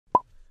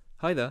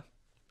Hi there!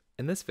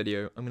 In this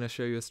video, I'm going to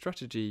show you a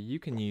strategy you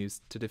can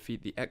use to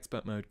defeat the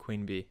expert mode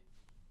queen bee.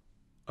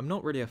 I'm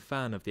not really a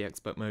fan of the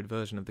expert mode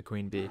version of the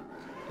queen bee.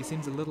 He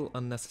seems a little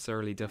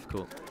unnecessarily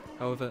difficult,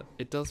 however,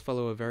 it does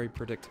follow a very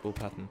predictable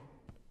pattern.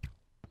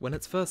 When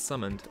it's first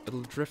summoned,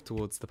 it'll drift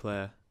towards the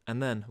player,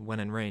 and then, when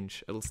in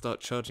range, it'll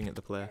start charging at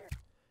the player.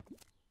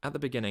 At the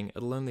beginning,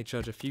 it'll only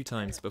charge a few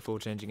times before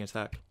changing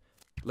attack.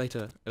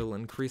 Later, it'll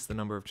increase the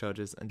number of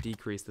charges and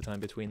decrease the time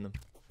between them.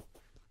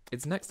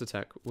 Its next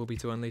attack will be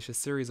to unleash a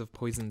series of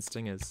poison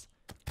stingers.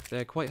 They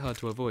are quite hard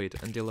to avoid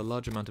and deal a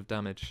large amount of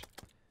damage.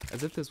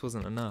 As if this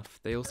wasn't enough,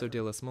 they also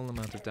deal a small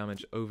amount of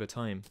damage over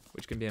time,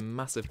 which can be a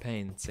massive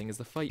pain seeing as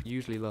the fight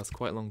usually lasts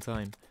quite a long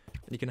time,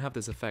 and you can have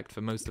this effect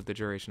for most of the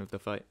duration of the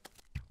fight.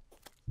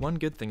 One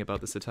good thing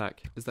about this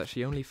attack is that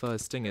she only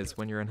fires stingers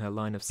when you're in her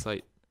line of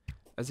sight.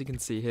 As you can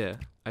see here,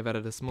 I've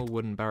added a small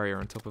wooden barrier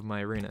on top of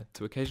my arena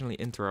to occasionally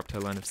interrupt her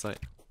line of sight.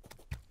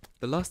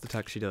 The last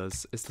attack she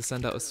does is to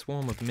send out a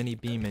swarm of mini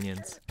bee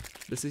minions.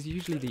 This is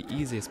usually the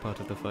easiest part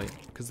of the fight,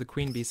 because the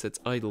queen bee sits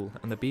idle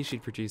and the bees she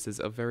produces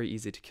are very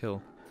easy to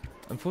kill.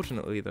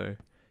 Unfortunately though,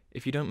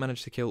 if you don't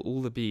manage to kill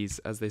all the bees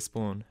as they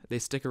spawn, they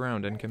stick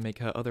around and can make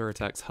her other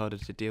attacks harder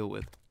to deal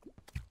with.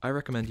 I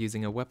recommend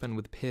using a weapon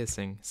with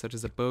piercing, such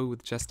as a bow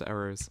with jester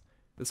arrows.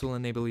 This will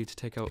enable you to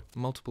take out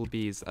multiple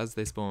bees as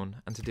they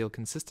spawn and to deal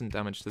consistent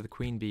damage to the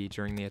queen bee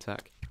during the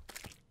attack.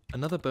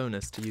 Another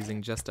bonus to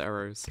using jester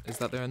arrows is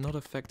that they are not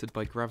affected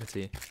by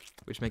gravity,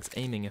 which makes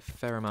aiming a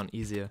fair amount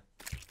easier.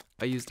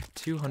 I used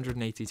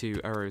 282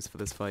 arrows for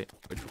this fight,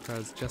 which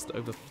requires just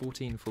over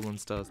 14 fallen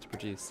stars to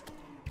produce.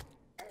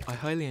 I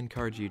highly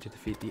encourage you to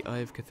defeat the Eye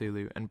of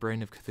Cthulhu and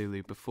Brain of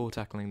Cthulhu before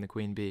tackling the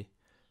queen bee.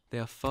 They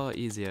are far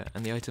easier,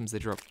 and the items they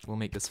drop will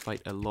make this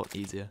fight a lot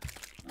easier.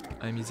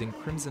 I am using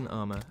Crimson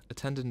Armor, a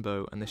Tendon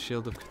Bow, and the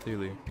Shield of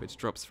Cthulhu, which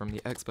drops from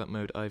the Expert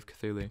Mode Eye of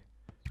Cthulhu.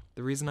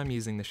 The reason I'm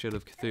using the Shield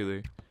of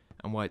Cthulhu,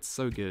 and why it's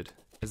so good,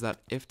 is that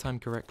if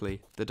timed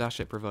correctly, the dash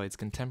it provides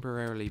can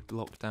temporarily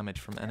block damage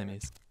from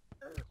enemies.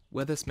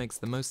 Where this makes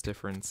the most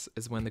difference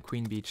is when the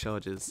queen bee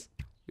charges.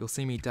 You'll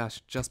see me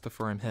dash just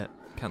before I'm hit,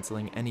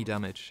 cancelling any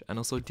damage, and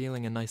also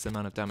dealing a nice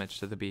amount of damage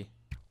to the bee.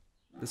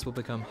 This will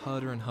become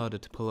harder and harder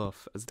to pull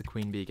off as the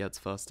queen bee gets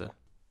faster.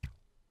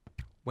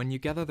 When you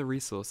gather the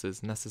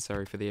resources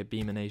necessary for the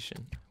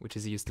Abeemination, which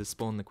is used to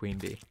spawn the queen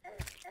bee,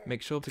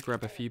 make sure to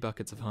grab a few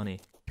buckets of honey.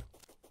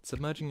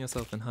 Submerging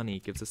yourself in honey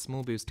gives a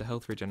small boost to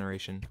health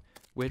regeneration,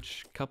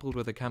 which, coupled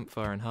with a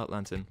campfire and heart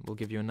lantern, will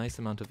give you a nice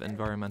amount of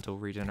environmental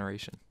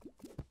regeneration.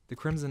 The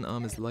Crimson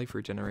Armor's life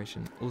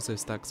regeneration also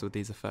stacks with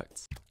these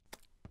effects.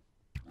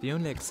 The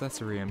only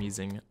accessory I'm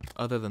using,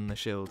 other than the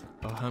shield,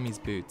 are Hermes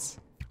boots.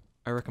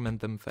 I recommend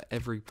them for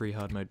every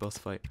pre-hard mode boss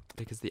fight,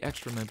 because the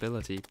extra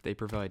mobility they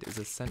provide is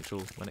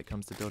essential when it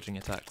comes to dodging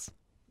attacks.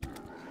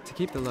 To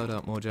keep the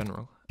loadout more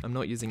general, I'm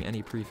not using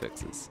any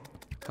prefixes.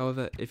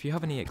 However, if you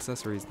have any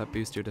accessories that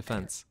boost your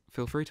defense,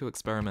 feel free to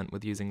experiment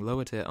with using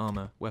lower tier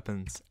armor,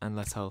 weapons, and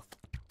less health.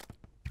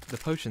 The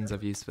potions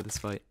I've used for this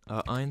fight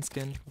are Iron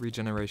Skin,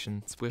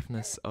 Regeneration,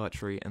 Swiftness,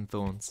 Archery, and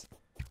Thorns.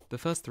 The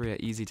first three are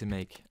easy to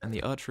make, and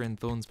the Archery and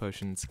Thorns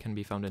potions can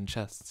be found in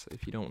chests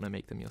if you don't want to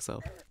make them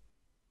yourself.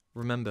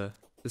 Remember,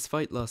 this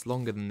fight lasts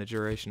longer than the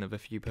duration of a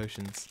few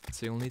potions,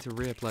 so you'll need to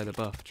reapply the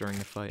buff during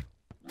the fight.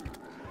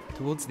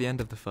 Towards the end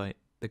of the fight,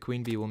 the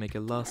queen bee will make a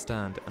last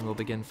stand and will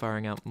begin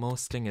firing out more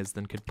stingers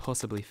than could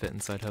possibly fit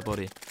inside her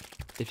body.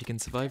 If you can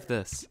survive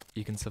this,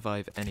 you can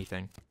survive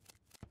anything.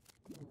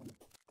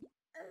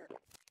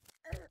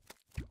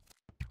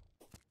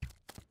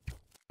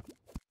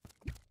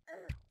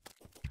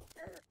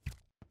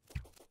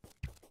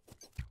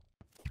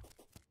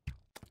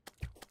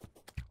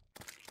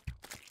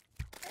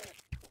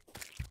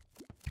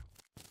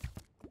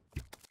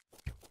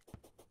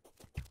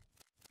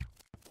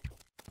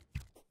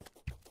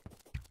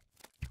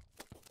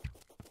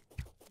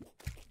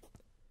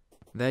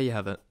 There you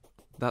have it.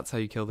 That's how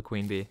you kill the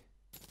queen bee.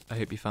 I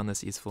hope you found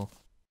this useful.